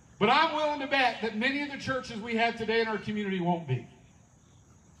 But I'm willing to bet that many of the churches we have today in our community won't be.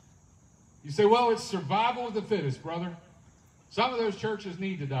 You say, well, it's survival of the fittest, brother. Some of those churches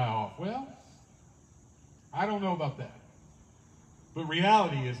need to die off. Well, I don't know about that. But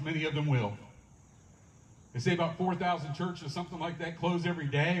reality is many of them will. They say about 4,000 churches, something like that, close every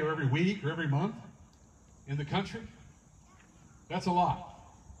day or every week or every month in the country. That's a lot.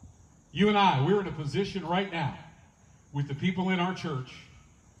 You and I, we're in a position right now with the people in our church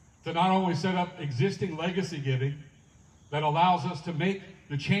to not only set up existing legacy giving that allows us to make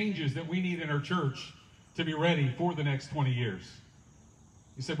the changes that we need in our church to be ready for the next 20 years.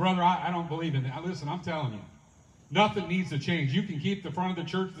 You say, brother, I don't believe in that. Listen, I'm telling you, nothing needs to change. You can keep the front of the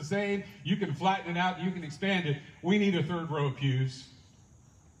church the same. You can flatten it out. You can expand it. We need a third row of pews.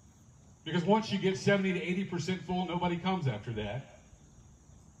 Because once you get 70 to 80% full, nobody comes after that.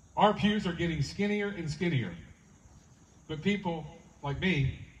 Our pews are getting skinnier and skinnier. But people like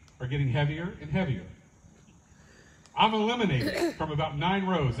me are getting heavier and heavier. I'm eliminated from about 9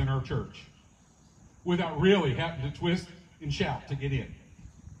 rows in our church without really having to twist and shout to get in.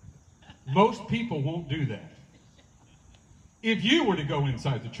 Most people won't do that. If you were to go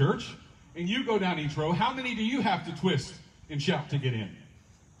inside the church and you go down each row, how many do you have to twist and shout to get in?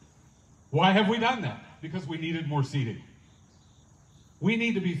 Why have we done that? Because we needed more seating. We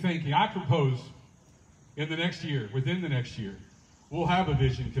need to be thinking. I propose in the next year, within the next year, we'll have a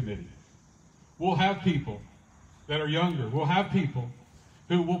vision committee. We'll have people that are younger. We'll have people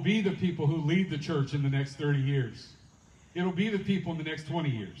who will be the people who lead the church in the next 30 years. It'll be the people in the next 20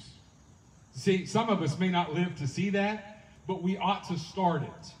 years. See, some of us may not live to see that, but we ought to start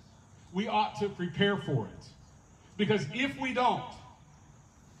it. We ought to prepare for it. Because if we don't,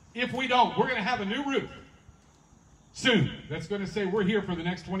 we're going to have a new roof soon that's going to say we're here for the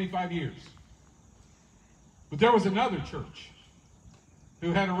next 25 years. But there was another church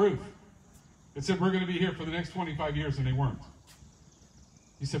who had a roof that said we're going to be here for the next 25 years, and they weren't.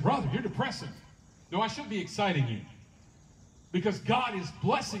 You said, brother, you're depressing. No, I should be exciting you. Because God is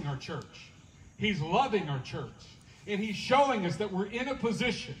blessing our church. He's loving our church. And He's showing us that we're in a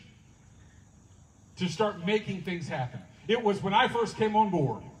position to start making things happen. It was when I first came on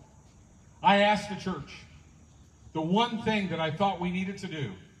board, I asked the church, the one thing that I thought we needed to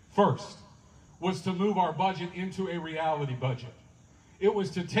do first was to move our budget into a reality budget. It was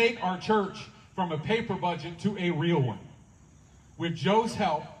to take our church from a paper budget to a real one. With Joe's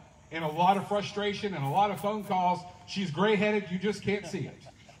help and a lot of frustration and a lot of phone calls, she's gray-headed, you just can't see it.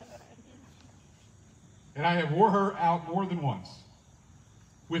 And I have wore her out more than once.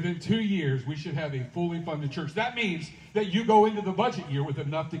 Within 2 years, we should have a fully funded church. That means that you go into the budget year with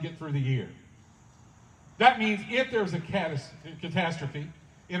enough to get through the year. That means if there's a catastrophe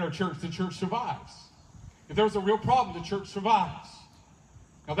in our church, the church survives. If there's a real problem, the church survives.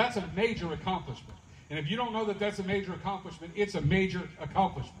 Now, that's a major accomplishment. And if you don't know that that's a major accomplishment, it's a major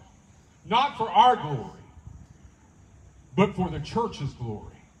accomplishment. Not for our glory, but for the church's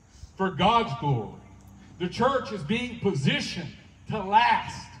glory, for God's glory. The church is being positioned to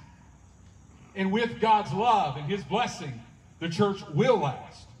last. And with God's love and His blessing, the church will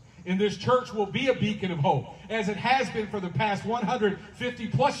last. And this church will be a beacon of hope. As it has been for the past 150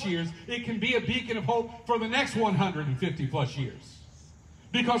 plus years, it can be a beacon of hope for the next 150 plus years.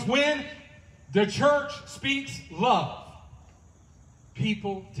 Because when the church speaks love,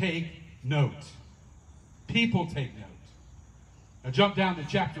 people take note. People take note. Now jump down to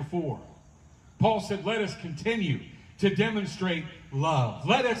chapter 4. Paul said, let us continue to demonstrate love.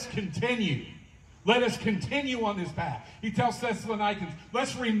 Let us continue. Let us continue on this path. He tells Thessalonians,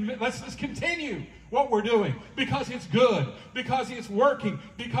 let's continue what we're doing because it's good, because it's working,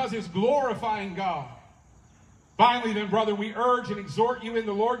 because it's glorifying God. Finally, then, brother, we urge and exhort you in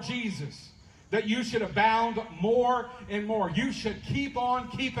the Lord Jesus that you should abound more and more. You should keep on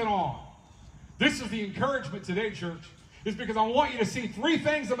keeping on. This is the encouragement today, church, is because I want you to see 3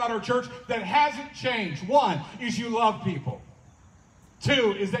 things about our church that hasn't changed. 1 is you love people.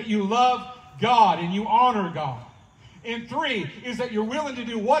 2 is that you love God and you honor God. And 3 is that you're willing to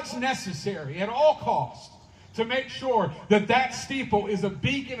do what's necessary at all costs to make sure that that steeple is a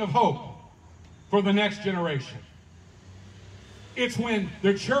beacon of hope for the next generation. It's when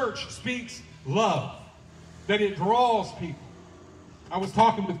the church speaks love that it draws people. I was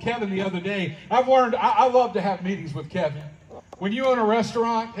talking with Kevin the other day. I've learned I love to have meetings with Kevin. When you own a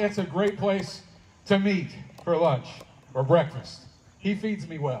restaurant, it's a great place to meet for lunch or breakfast. He feeds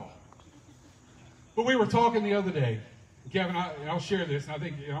me well. But we were talking the other day. Kevin, I'll share this, and I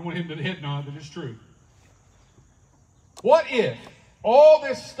think I want him to hit on it, but it's true. What if all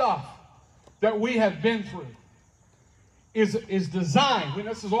this stuff that we have been through is designed, when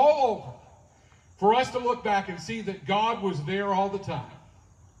this is all over, for us to look back and see that God was there all the time.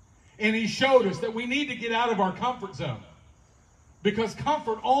 And He showed us that we need to get out of our comfort zone. Because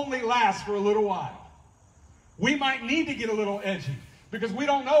comfort only lasts for a little while. We might need to get a little edgy. Because we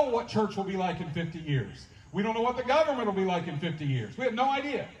don't know what church will be like in 50 years. We don't know what the government will be like in 50 years. We have no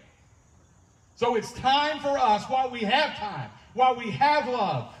idea. So it's time for us, while we have time, while we have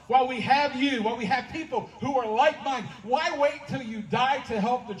love, while we have you, while we have people who are like-minded. Why wait till you die to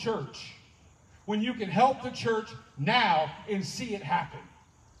help the church when you can help the church now and see it happen?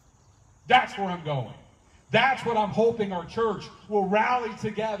 That's where I'm going. That's what I'm hoping our church will rally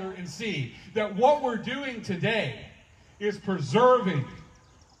together and see. That what we're doing today is preserving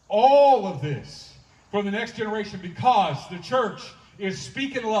all of this for the next generation because the church is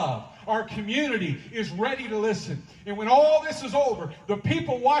speaking love. Our community is ready to listen. And when all this is over, the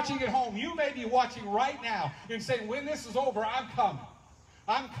people watching at home, you may be watching right now and saying, when this is over, I'm coming.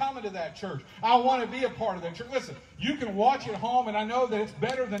 I'm coming to that church. I want to be a part of that church. Listen, you can watch at home, and I know that it's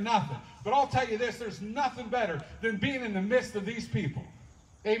better than nothing. But I'll tell you this, there's nothing better than being in the midst of these people.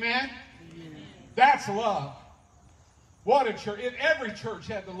 Amen? Amen. That's love. What a church. If every church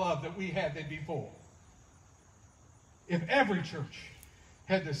had the love that we had, they'd be full. If every church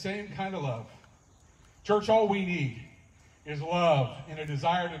had the same kind of love. Church, all we need is love and a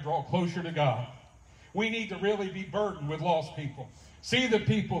desire to draw closer to God. We need to really be burdened with lost people. See the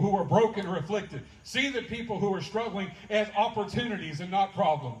people who are broken or afflicted. See the people who are struggling as opportunities and not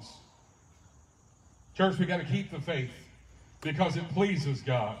problems. Church, we got to keep the faith because it pleases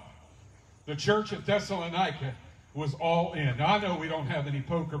God. The church at Thessalonica was all in. Now, I know we don't have any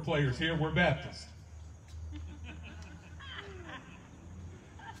poker players here. We're Baptist.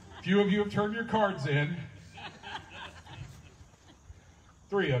 A few of you have turned your cards in.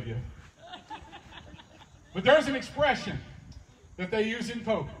 3 of you. But there's an expression that they use in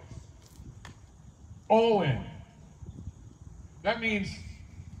poker. All in. That means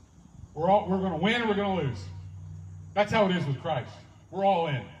We're going to win or we're going to lose. That's how it is with Christ. We're all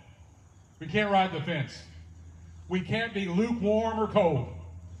in. We can't ride the fence. We can't be lukewarm or cold.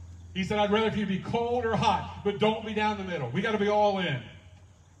 He said, I'd rather for you be cold or hot, but don't be down the middle. We got to be all in.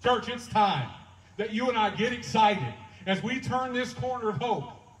 Church, it's time that you and I get excited as we turn this corner of hope,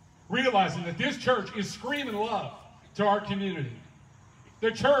 realizing that this church is screaming love to our community.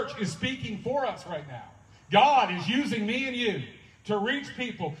 The church is speaking for us right now. God is using me and you to reach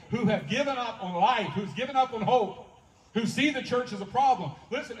people who have given up on life, who's given up on hope, who see the church as a problem.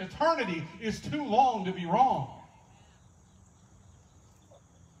 Listen, eternity is too long to be wrong.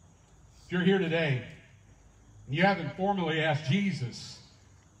 If you're here today and you haven't formally asked Jesus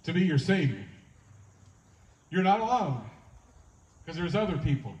to be your Savior, you're not alone, because there's other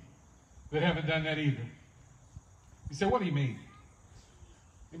people that haven't done that either. You say, what do you mean?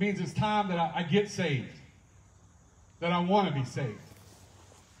 It means it's time that I get saved, that I want to be saved,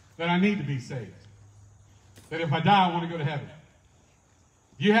 that I need to be saved, that if I die, I want to go to heaven.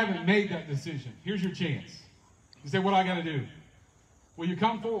 If you haven't made that decision, here's your chance. You say, what do I got to do? Will you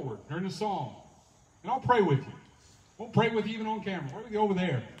come forward during the song, and I'll pray with you. We'll pray with you even on camera. We're going to go over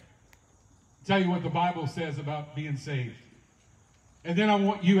there. Tell you what the Bible says about being saved. And then I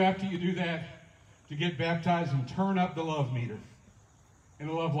want you, after you do that, to get baptized and turn up the love meter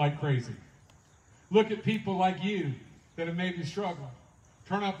and love like crazy. Look at people like you that have made me struggle.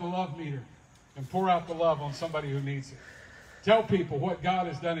 Turn up the love meter and pour out the love on somebody who needs it. Tell people what God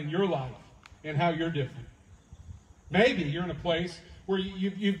has done in your life and how you're different. Maybe you're in a place where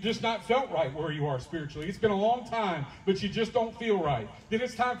you've just not felt right where you are spiritually. It's been a long time, but you just don't feel right. Then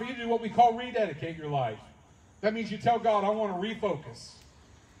it's time for you to do what we call rededicate your life. That means you tell God, I want to refocus.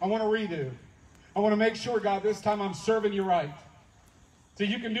 I want to redo. I want to make sure, God, this time I'm serving you right. So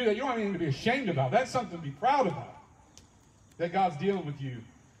you can do that. You don't have anything to be ashamed about. That's something to be proud about, that God's dealing with you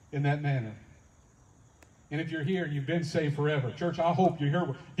in that manner. And if you're here and you've been saved forever, church, I hope you're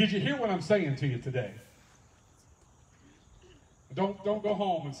here. Did you hear what I'm saying to you today? Don't go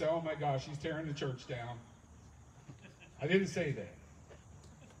home and say, oh my gosh, she's tearing the church down. I didn't say that.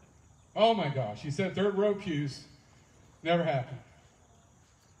 Oh my gosh, she said third row pews. Never happened.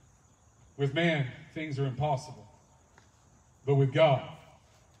 With man, things are impossible. But with God,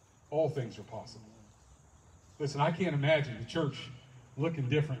 all things are possible. Listen, I can't imagine the church looking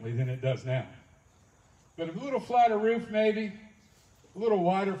differently than it does now. But a little flatter roof maybe, a little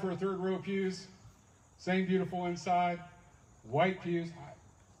wider for a third row pews, same beautiful inside, white pews.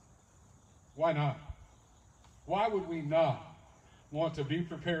 Why not? Why would we not want to be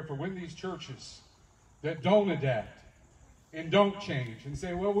prepared for when these churches that don't adapt and don't change and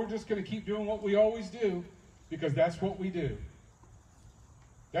say, well, we're just going to keep doing what we always do because that's what we do.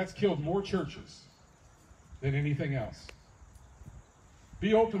 That's killed more churches than anything else.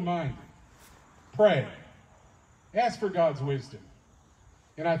 Be open-minded. Pray. Ask for God's wisdom.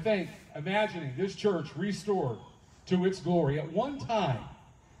 And I think, imagining this church restored to its glory. At one time,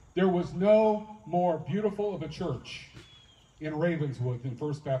 there was no more beautiful of a church in Ravenswood than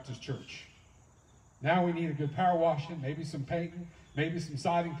First Baptist Church. Now we need a good power washing, maybe some painting, maybe some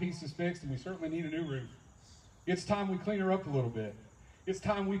siding pieces fixed, and we certainly need a new roof. It's time we clean her up a little bit. It's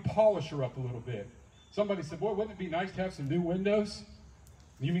time we polish her up a little bit. Somebody said, boy, wouldn't it be nice to have some new windows?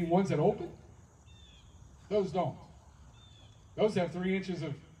 You mean ones that open? Those don't. Those have 3 inches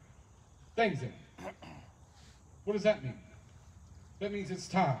of things in it. What does that mean? That means it's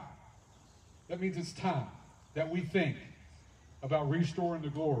time. That means it's time that we think about restoring the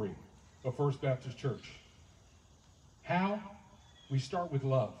glory of First Baptist Church. How? We start with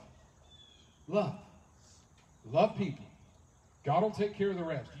love. Love. Love people. God will take care of the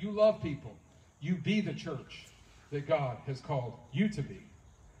rest. You love people. You be the church that God has called you to be.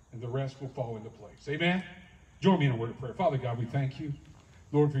 And the rest will fall into place. Amen? Join me in a word of prayer. Father God, we thank you,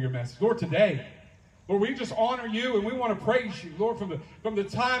 Lord, for your message. Lord, today, Lord, we just honor you and we want to praise you, Lord, from the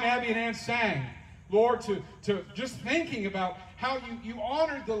time Abby and Ann sang, Lord, to just thinking about how you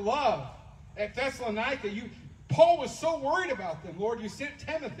honored the love at Thessalonica. Paul was so worried about them, Lord, you sent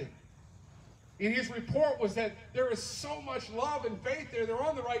Timothy. And his report was that there is so much love and faith there, they're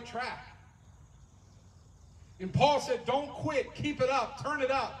on the right track. And Paul said, don't quit, keep it up, turn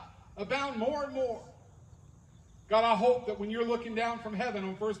it up, abound more and more. God, I hope that when you're looking down from heaven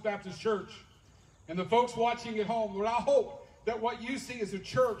on First Baptist Church, and the folks watching at home, Lord, I hope that what you see is a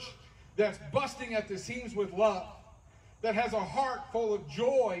church that's busting at the seams with love, that has a heart full of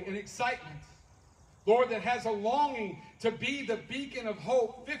joy and excitement, Lord, that has a longing to be the beacon of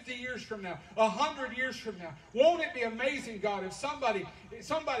hope 50 years from now, 100 years from now. Won't it be amazing, God, if somebody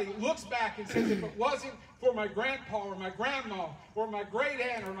looks back and says, if it wasn't for my grandpa or my grandma or my great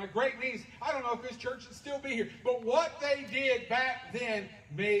aunt or my great niece, I don't know if this church would still be here. But what they did back then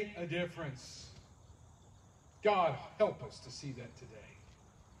made a difference. God, help us to see that today.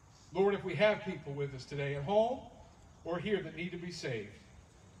 Lord, if we have people with us today at home or here that need to be saved,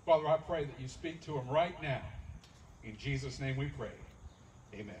 Father, I pray that you speak to them right now. In Jesus' name we pray.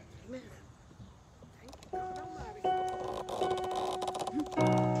 Amen. Amen. Thank you, God Almighty.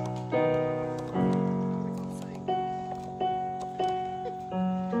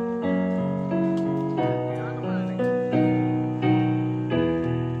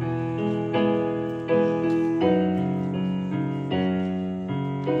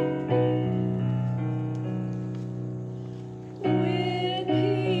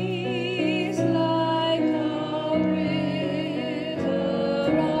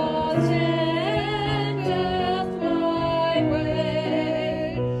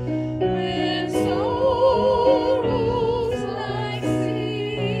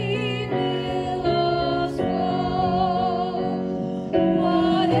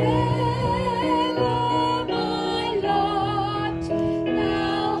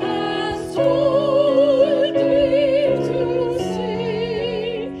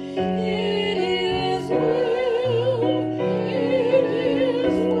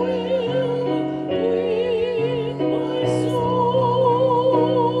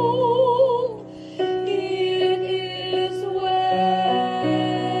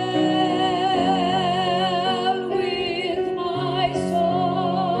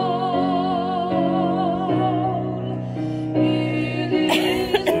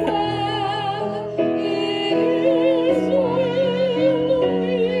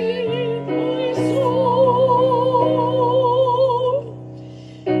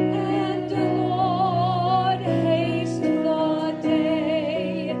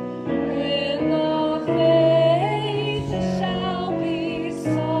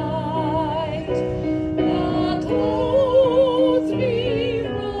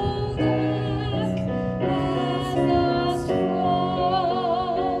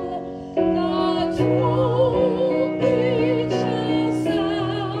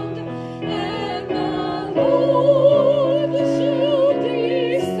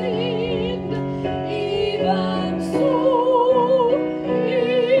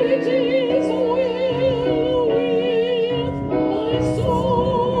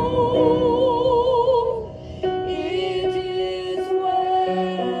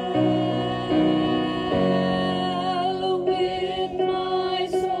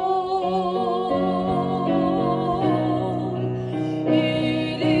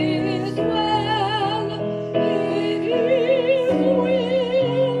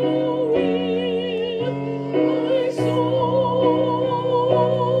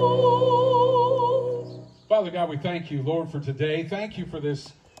 Father God, we thank you, Lord, for today. Thank you for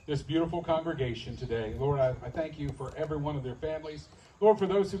this beautiful congregation today. Lord, I thank you for every one of their families. Lord, for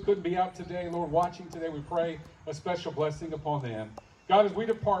those who couldn't be out today, Lord, watching today, we pray a special blessing upon them. God, as we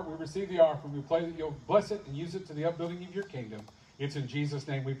depart, we receive the offering. We pray that you'll bless it and use it to the upbuilding of your kingdom. It's in Jesus'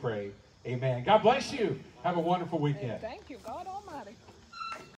 name we pray. Amen. God bless you. Have a wonderful weekend. Thank you, God Almighty.